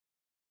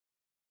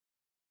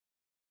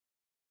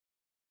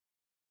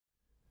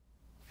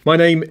My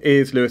name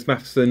is Lewis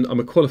Matheson. I'm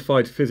a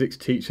qualified physics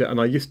teacher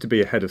and I used to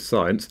be a head of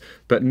science,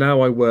 but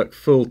now I work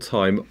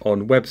full-time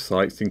on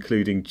websites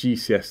including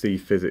GCSE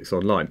Physics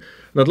Online.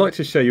 And I'd like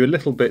to show you a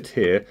little bit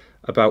here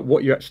about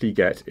what you actually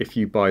get if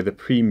you buy the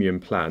premium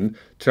plan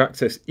to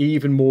access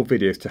even more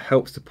videos to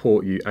help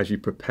support you as you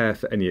prepare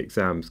for any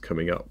exams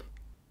coming up.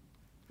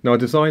 Now, I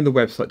designed the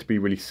website to be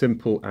really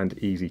simple and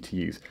easy to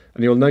use,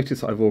 and you'll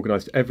notice I've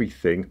organised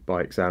everything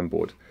by exam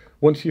board.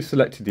 Once you've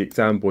selected the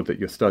exam board that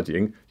you're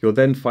studying, you'll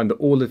then find that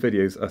all the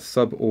videos are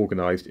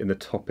sub-organised in the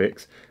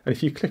topics, and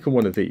if you click on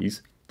one of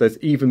these, there's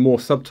even more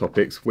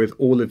subtopics with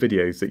all the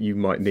videos that you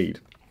might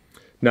need.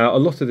 Now, a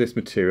lot of this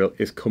material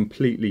is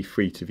completely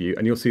free to view,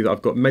 and you'll see that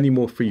I've got many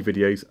more free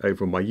videos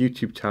over on my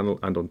YouTube channel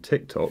and on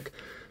TikTok,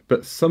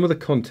 but some of the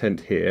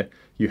content here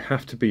you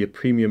have to be a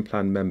premium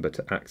plan member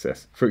to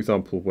access. For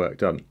example, work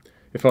done.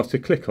 If I was to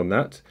click on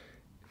that,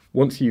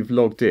 once you've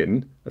logged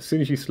in, as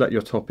soon as you select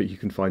your topic, you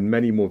can find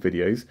many more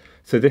videos.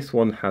 So this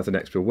one has an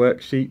extra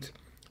worksheet.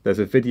 There's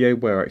a video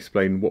where I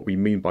explain what we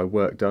mean by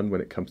work done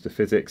when it comes to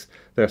physics.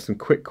 There are some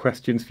quick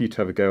questions for you to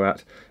have a go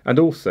at. And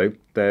also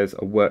there's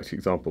a worked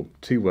example,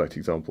 2 worked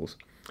examples.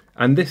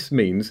 And this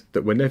means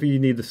that whenever you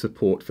need the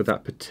support for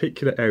that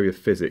particular area of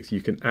physics,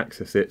 you can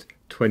access it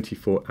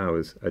 24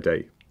 hours a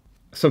day.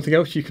 Something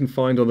else you can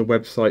find on the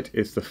website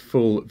is the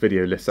full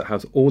video list that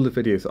has all the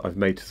videos that I've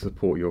made to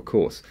support your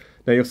course.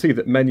 Now you'll see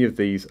that many of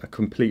these are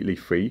completely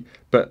free,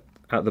 but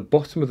at the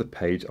bottom of the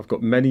page I've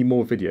got many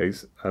more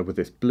videos with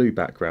this blue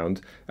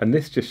background, and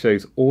this just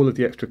shows all of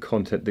the extra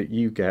content that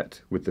you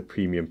get with the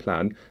premium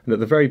plan. And at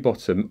the very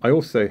bottom I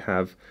also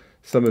have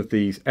some of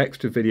these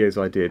extra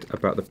videos I did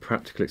about the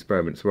practical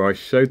experiments where I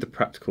showed the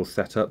practical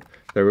setup.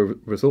 There are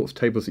results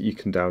tables that you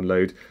can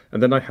download,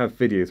 and then I have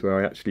videos where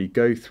I actually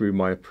go through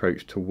my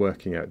approach to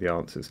working out the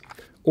answers.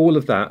 All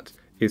of that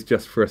is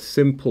just for a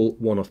simple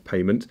one-off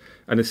payment,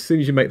 and as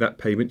soon as you make that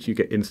payment you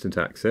get instant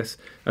access,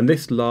 and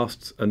this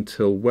lasts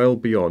until well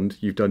beyond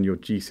you've done your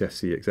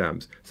GCSE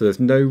exams. So there's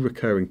no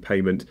recurring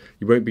payment,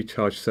 you won't be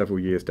charged several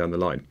years down the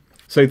line.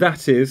 So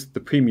that is the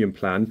premium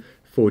plan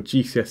for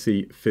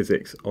GCSE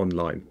Physics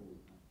Online.